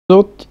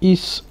episode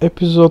is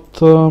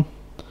episode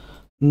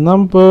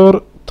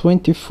number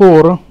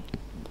 24,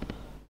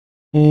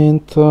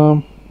 and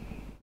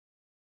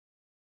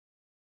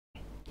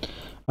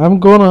I'm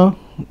gonna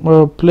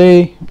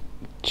play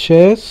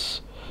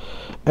chess.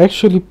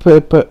 Actually,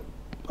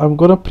 I'm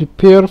gonna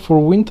prepare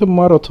for winter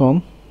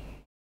marathon,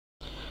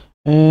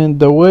 and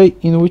the way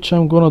in which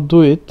I'm gonna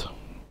do it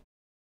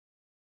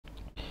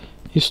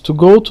is to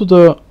go to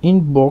the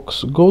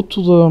inbox, go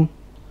to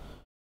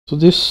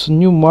this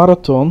new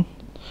marathon,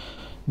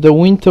 the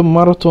winter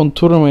marathon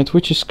tournament,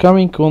 which is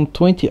coming on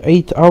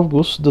 28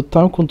 August. The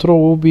time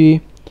control will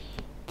be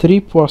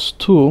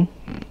 3+2,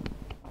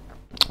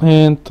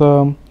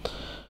 and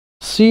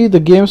see the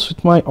games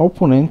with my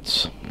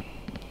opponents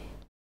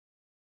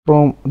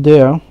from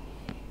there.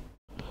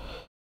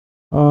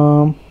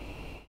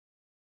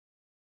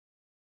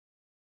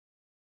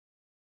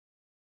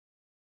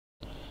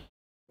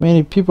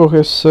 Many people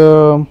has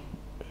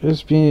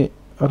been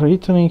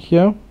written in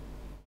here.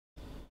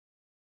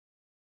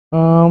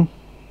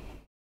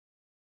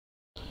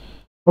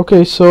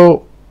 Okay,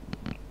 so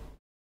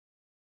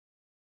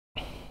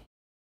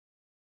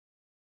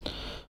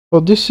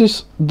this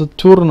is the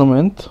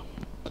tournament,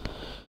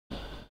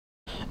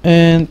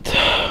 and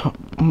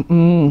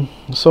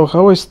so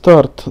how I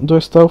start? Do I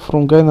start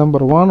from guy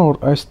number 1, or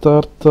I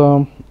start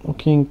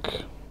looking?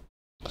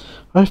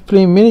 I've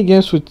played many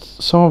games with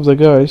some of the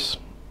guys,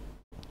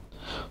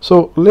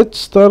 so let's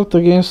start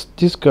against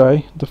this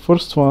guy, the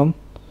first one.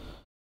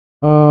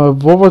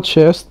 Vova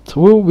Chest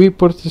will be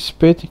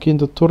participating in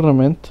the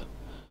tournament.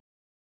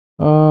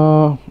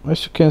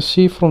 As you can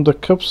see from the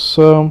cups,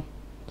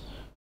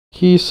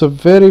 he is a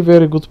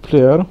very good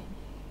player.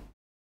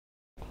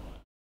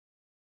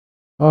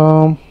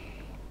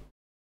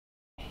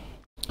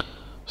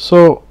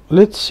 So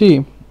let's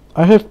see.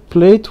 I have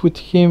played with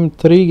him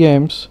 3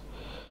 games,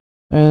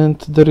 and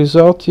the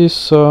result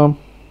is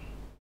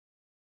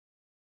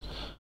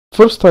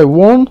first I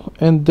won,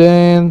 and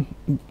then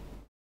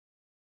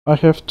I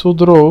have 2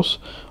 draws.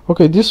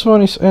 Okay, this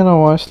one is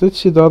analyzed. Let's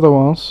see the other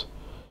ones.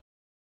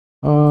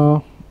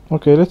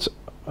 Okay,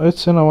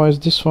 let's analyze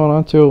this one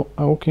until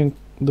I look in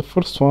the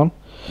first one.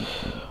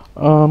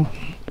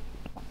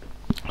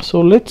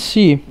 So let's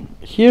see.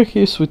 Here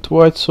he is with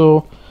white,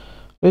 so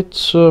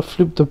let's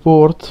flip the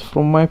board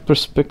from my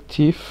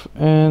perspective.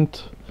 And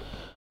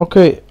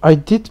okay, I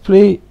did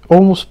play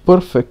almost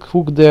perfect.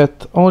 Hook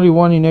that, only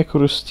 1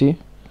 inaccuracy,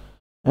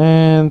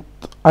 and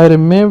I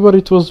remember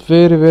it was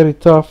very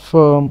tough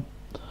to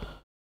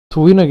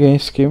win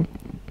against him.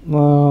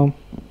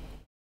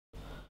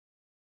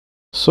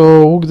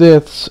 So look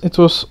that, it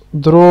was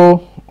draw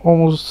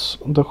almost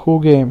the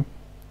whole game.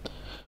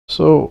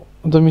 So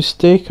the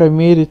mistake I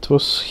made, it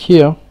was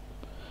here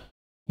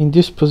in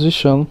this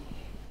position.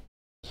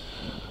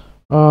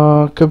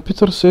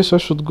 Computer says I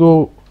should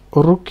go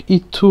rook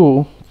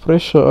e2,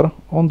 pressure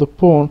on the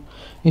pawn.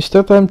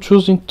 Instead I'm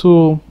choosing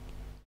to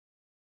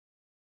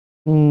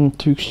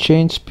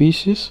exchange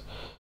pieces,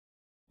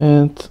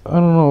 and I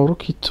don't know,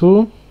 rook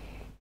e2.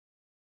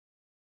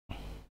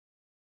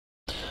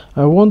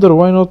 I wonder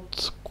why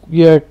not,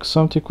 yeah,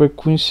 something like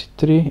queen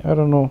c3. I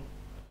don't know.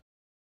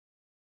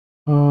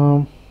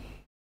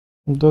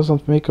 It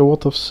doesn't make a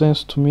lot of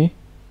sense to me,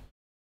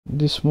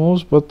 these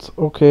moves, but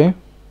okay.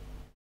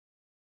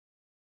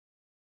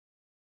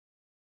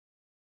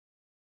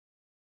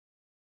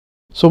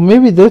 So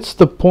maybe that's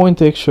the point.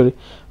 Actually,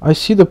 I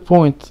see the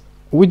point.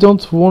 We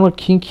don't want a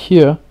king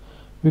here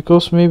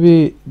because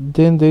maybe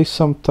then there is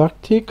some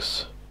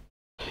tactics.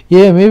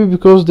 Yeah, maybe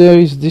because there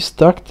is this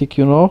tactic,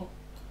 you know.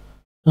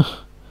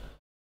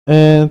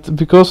 And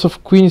because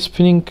of queen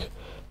spinning,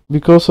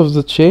 because of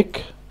the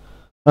check,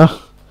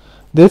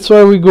 that's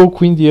why we go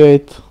queen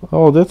d8.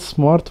 Oh, that's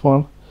smart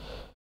one.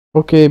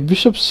 Okay,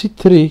 bishop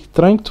c3,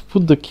 trying to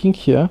put the king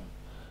here.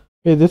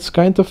 Okay, that's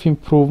kind of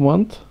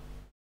improvement.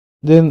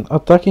 Then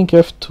attacking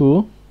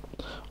f2.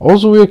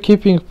 Also we are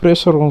keeping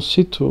pressure on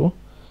c2.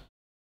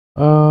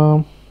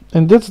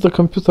 And that's the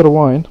computer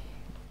wine.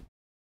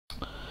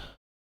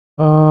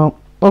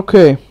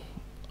 Okay,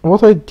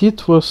 what I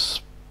did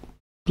was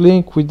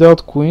playing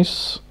without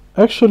queens.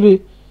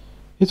 Actually,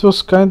 it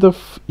was kind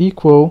of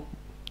equal.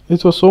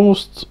 It was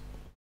almost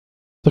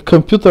the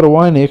computer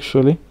wine,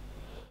 actually.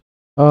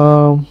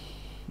 And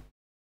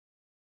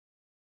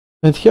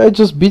here I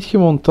just beat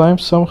him on time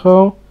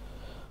somehow.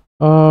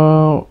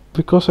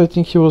 Because I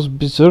think he was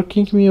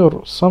berserking me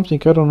or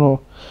something, I don't know.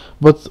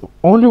 But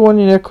only 1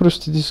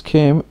 inaccuracy this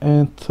game,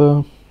 and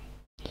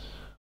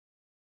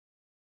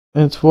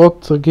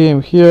what a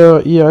game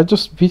here. Yeah, I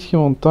just beat him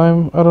on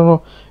time. I don't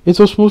know, it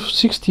was move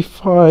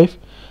 65,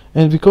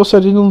 and because I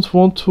didn't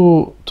want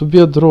to be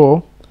a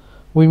draw,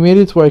 we made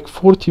it like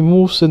 40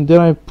 moves, and then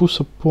I push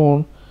a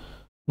pawn,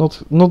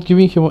 not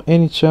giving him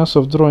any chance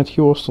of drawing.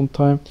 He was on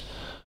time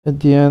at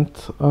the end.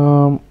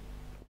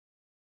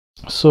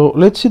 So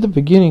let's see the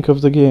beginning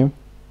of the game.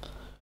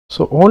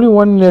 So only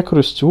 1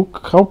 inaccuracy.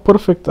 Look how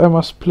perfect I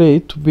must play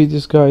to beat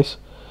these guys.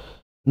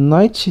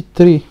 Knight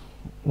c3.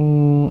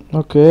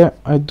 Okay,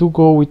 I do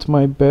go with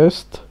my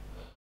best.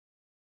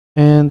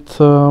 And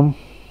hmm.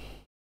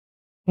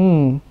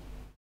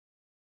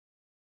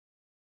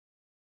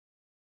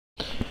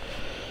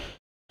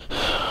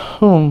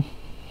 Hmm.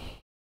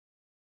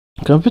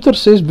 Computer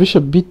says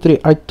bishop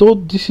b3. I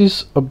thought this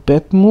is a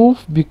bad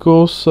move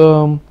because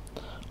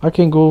I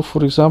can go,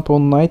 for example,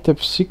 knight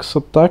f6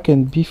 attack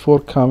and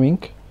b4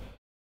 coming.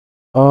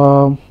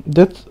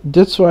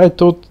 That's why I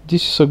thought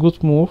this is a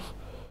good move.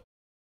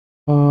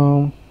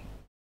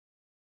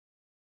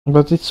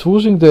 But it's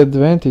losing the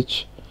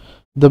advantage.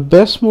 The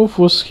best move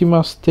was he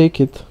must take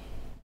it.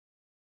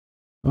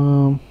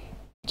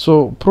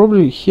 So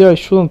probably here I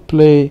shouldn't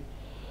play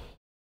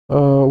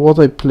what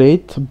I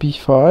played,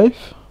 b5.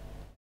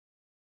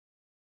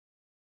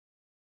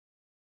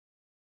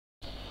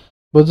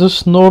 But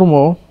just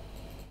normal.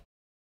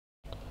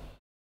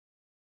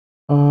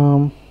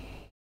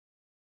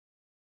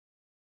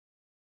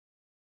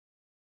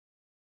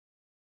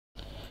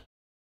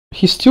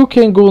 He still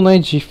can go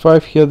knight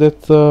g5 here.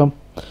 That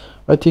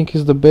I think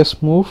is the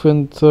best move,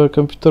 and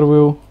computer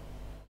will.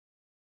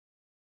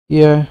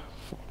 Yeah,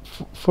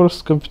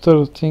 first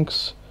computer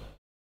thinks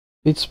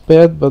it's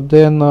bad, but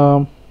then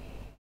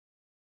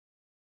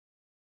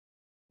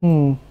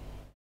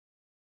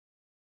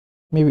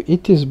maybe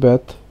it is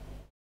bad.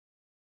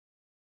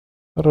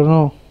 I don't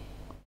know.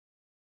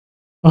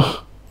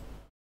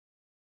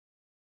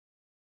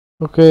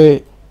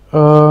 Okay.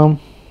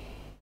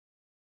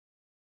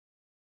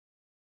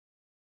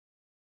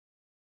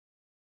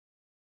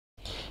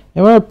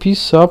 Am I a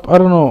piece up? I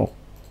don't know.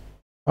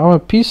 I'm a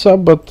piece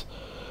up, but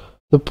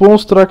the pawn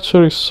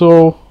structure is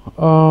so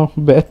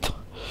bad.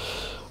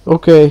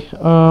 Okay.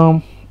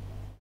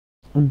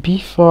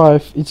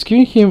 b5. It's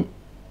giving him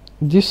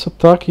this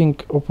attacking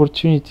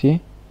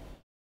opportunity,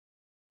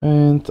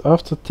 and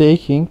after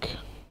taking,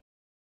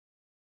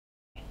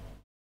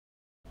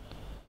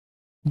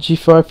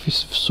 g5 is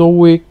so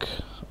weak.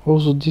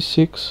 Also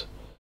d6.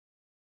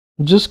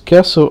 Just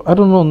castle. I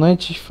don't know. Knight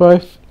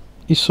g5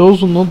 is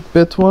also not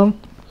bad one.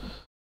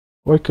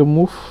 Like a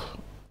move.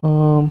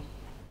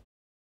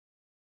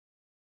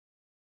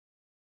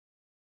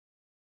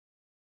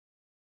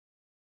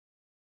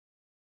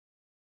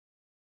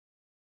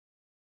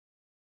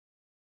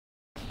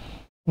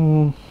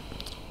 Mm,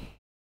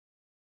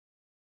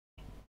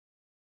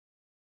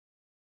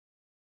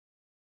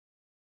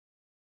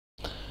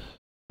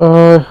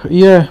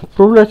 yeah,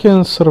 probably I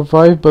can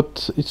survive,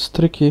 but it's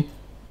tricky.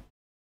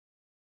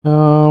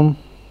 I'm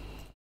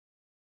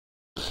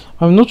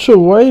not sure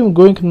why I'm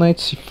going knight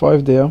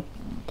c5 there.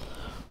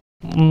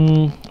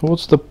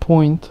 What's the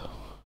point?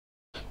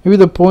 Maybe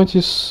the point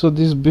is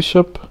this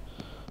bishop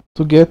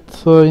to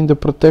get in the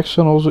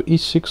protection, also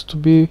e6 to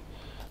be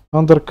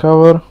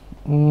undercover.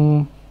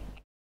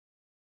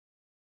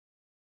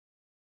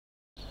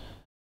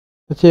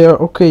 But yeah,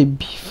 okay,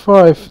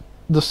 b5.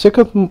 The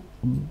second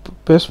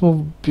best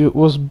move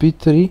was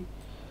b3,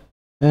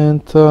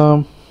 and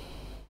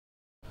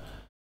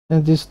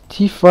this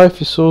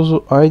d5 is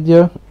also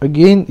idea.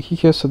 Again, he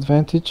has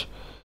advantage.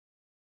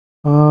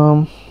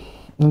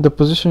 And the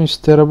position is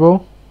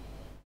terrible.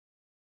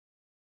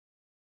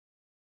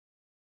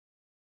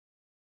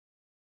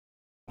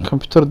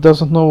 Computer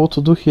doesn't know what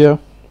to do here,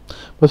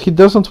 but he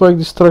doesn't like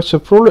the structure.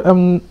 Probably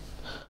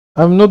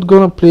I'm not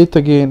gonna play it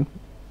again.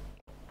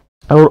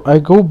 Or I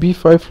go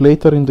b5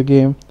 later in the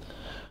game.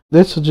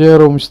 That's a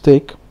gyro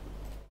mistake.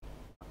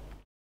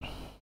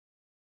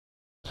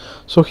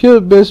 So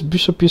here best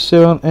bishop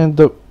e7, and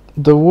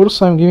the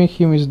worst I'm giving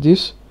him is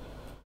this.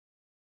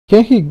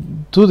 Can he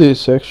do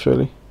this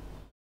actually?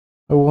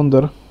 I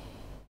wonder.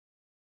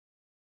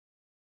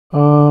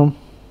 And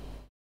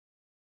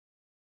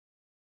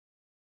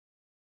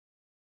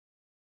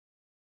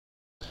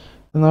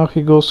now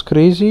he goes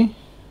crazy.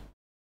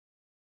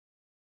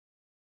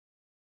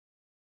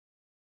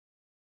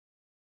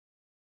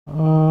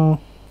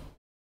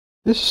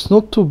 This is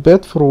not too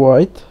bad for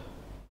white.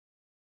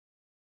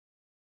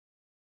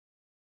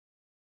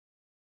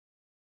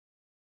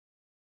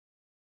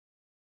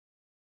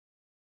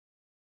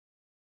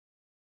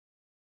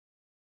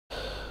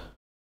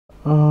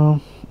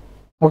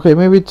 Okay,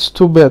 maybe it's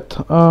too bad.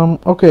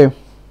 Okay,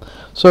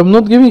 so I'm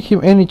not giving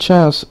him any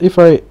chance if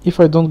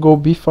I don't go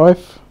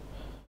b5.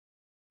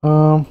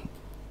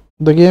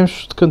 The game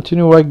should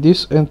continue like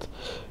this, and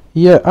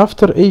yeah,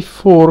 after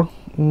a4,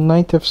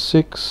 knight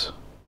f6.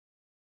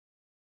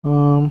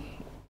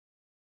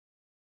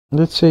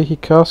 Let's say he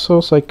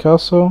castles, I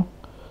castle,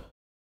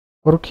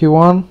 rook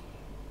e1.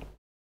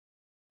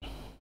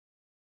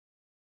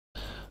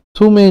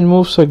 Two main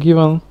moves are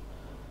given.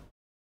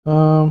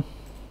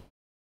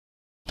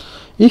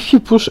 If you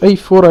push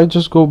a4, I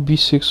just go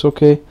b6.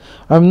 Okay,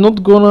 I'm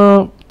not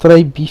gonna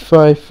try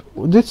b5.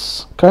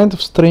 That's kind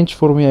of strange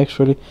for me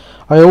actually.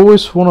 I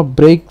always wanna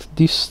break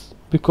this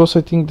because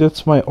I think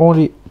that's my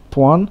only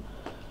pawn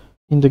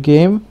in the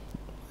game,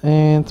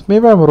 and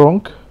maybe I'm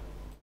wrong.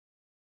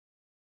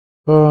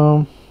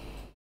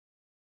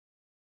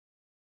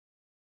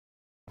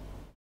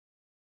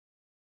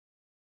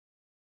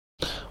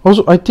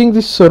 Also, I think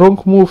this is a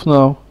wrong move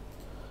now.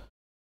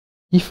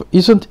 If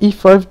isn't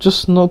e5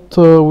 just not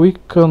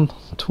weaken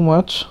too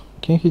much?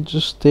 Can he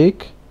just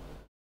take?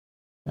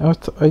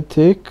 I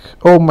take.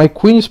 Oh, my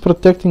queen is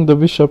protecting the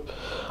bishop.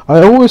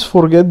 I always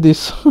forget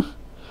this.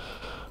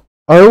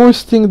 I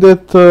always think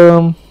that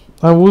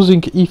I'm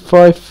losing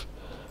e5.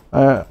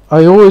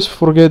 I always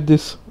forget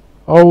this.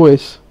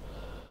 Always.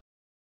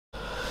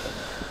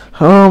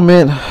 Oh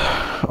man.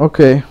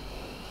 Okay.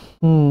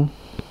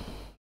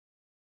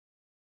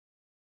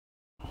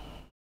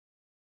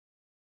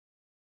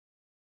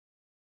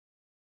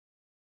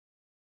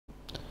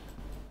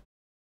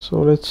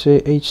 So let's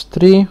say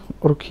h3,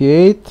 rook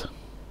e8.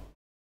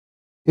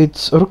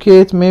 It's rook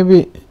e8.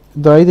 Maybe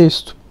the idea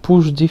is to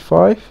push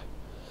d5.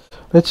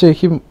 Let's say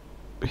he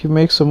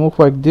makes a move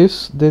like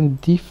this, then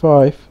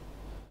d5,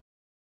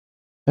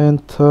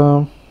 and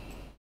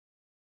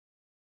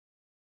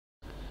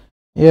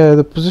yeah,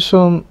 the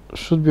position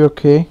should be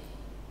okay.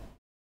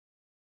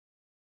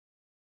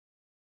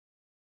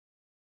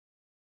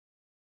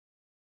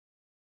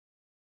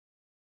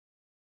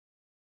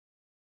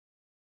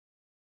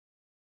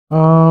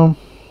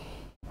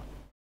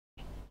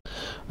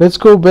 Let's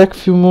go back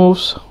few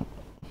moves.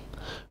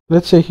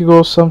 Let's say he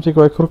goes something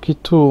like rook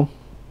e2.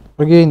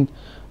 Again,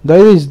 the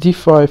idea is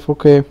d5.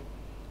 Okay,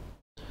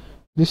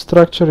 this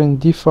structure in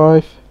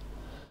d5.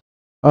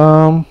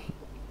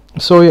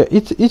 So yeah,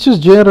 it is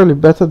generally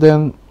better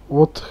than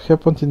what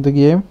happened in the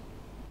game.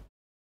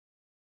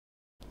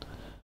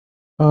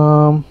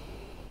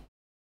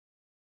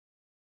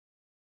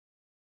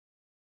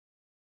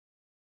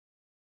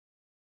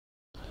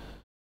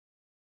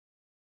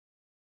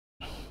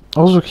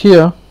 Also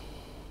here,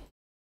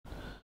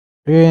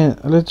 again,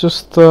 let's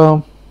just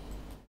do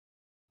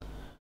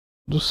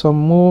some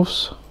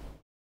moves.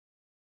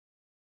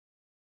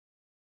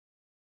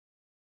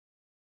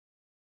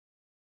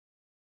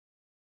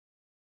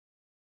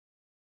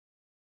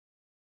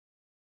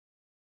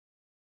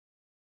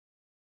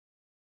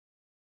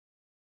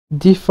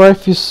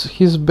 d5 is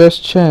his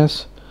best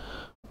chance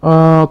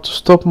to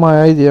stop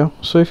my idea.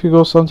 So if he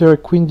goes something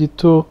like queen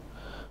d2,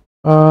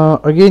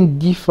 again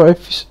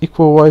d5 is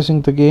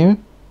equalizing the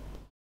game.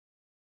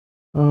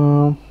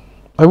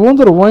 I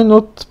wonder why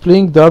not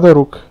playing the other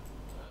rook,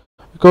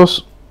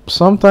 because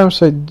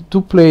sometimes I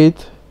do play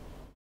it.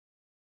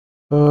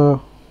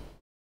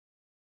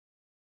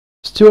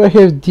 Still I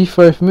have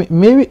d5.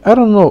 Maybe, I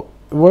don't know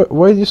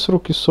why this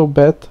rook is so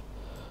bad.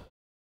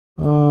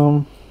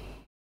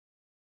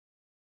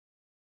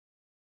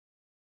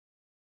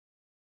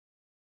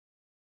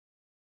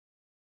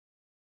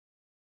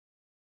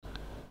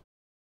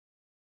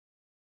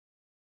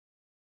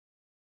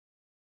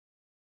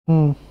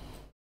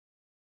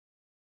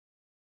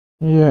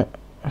 Yeah,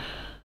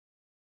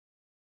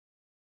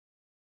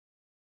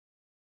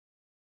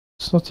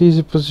 it's not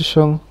easy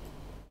position.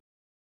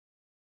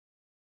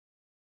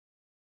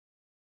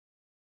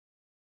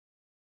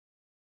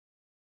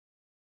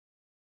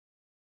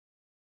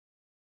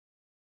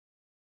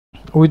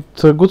 With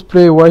good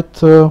play,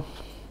 white.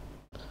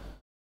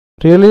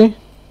 Really?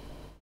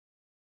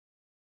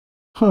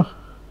 Huh.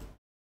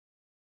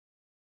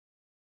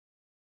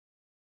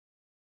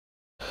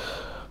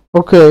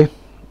 Okay.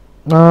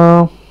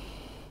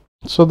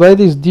 So that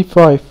is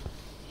d5.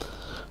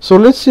 So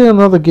let's see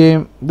another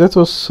game. That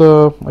was,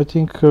 I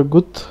think,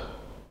 good.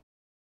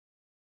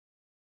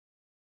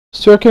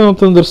 Still, I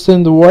cannot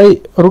understand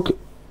why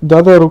the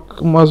other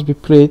rook must be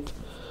played.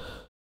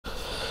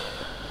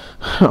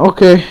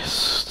 Okay,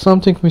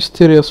 something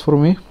mysterious for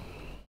me.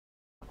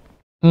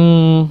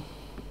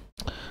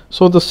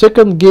 So the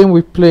second game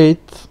we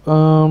played.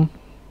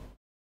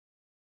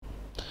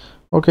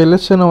 Okay,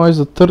 let's analyze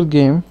the third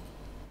game.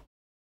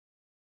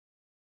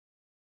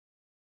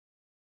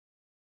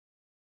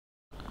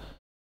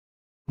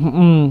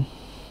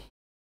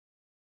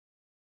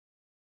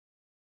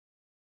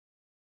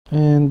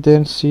 And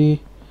then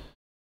see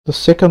the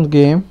second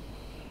game.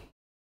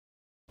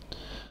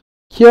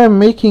 Here I'm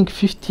making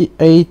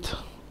 58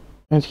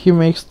 and he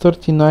makes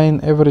 39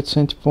 average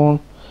centipawn.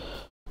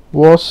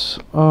 Was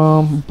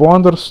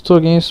blunders 2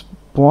 against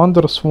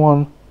blunders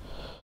 1.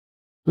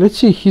 Let's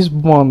see his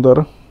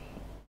blunder.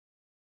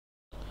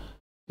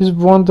 His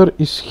blunder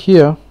is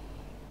here.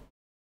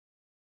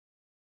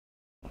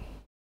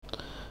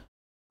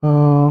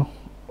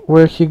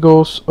 Where he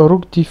goes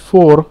rook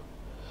d4,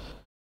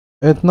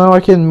 and now I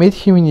can mate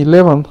him in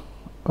 11.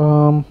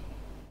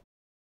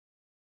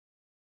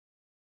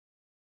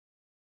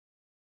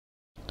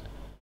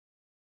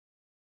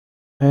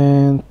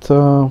 And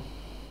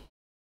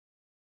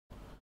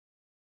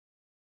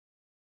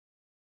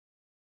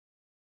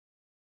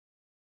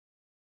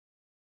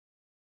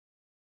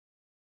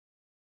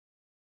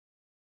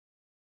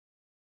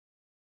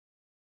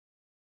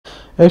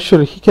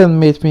actually he can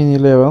mate me in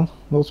 11,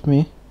 not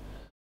me.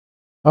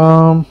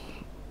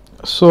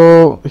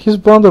 So his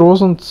blunder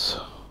wasn't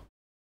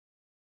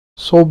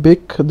so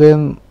big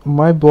than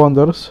my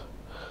blunders.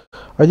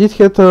 I did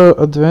have an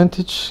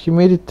advantage. He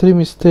made 3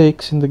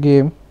 mistakes in the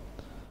game.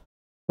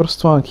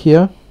 First one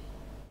here,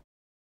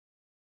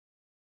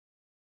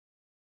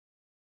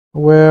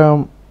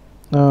 where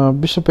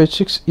Bishop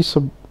h6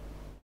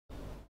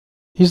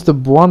 is the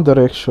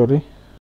blunder actually.